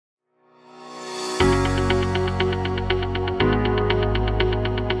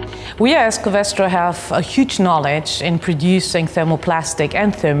We as Covestro have a huge knowledge in producing thermoplastic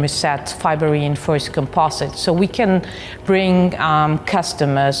and thermoset fiber-reinforced composites, so we can bring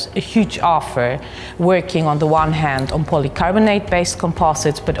customers a huge offer, working on the one hand on polycarbonate-based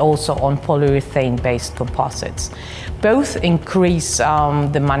composites but also on polyurethane-based composites. Both increase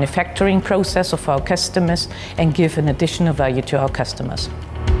the manufacturing process of our customers and give an additional value to our customers.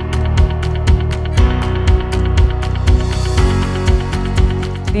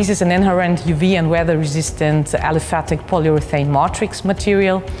 This is an inherent UV and weather-resistant aliphatic polyurethane matrix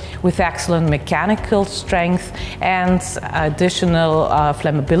material with excellent mechanical strength and additional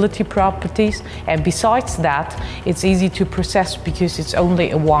flammability properties. And besides that, it's easy to process because it's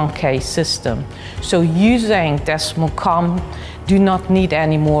only a 1K system. So using Desmocom do not need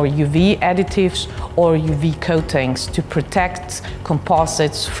any more UV additives or UV coatings to protect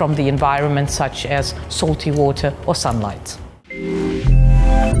composites from the environment such as salty water or sunlight.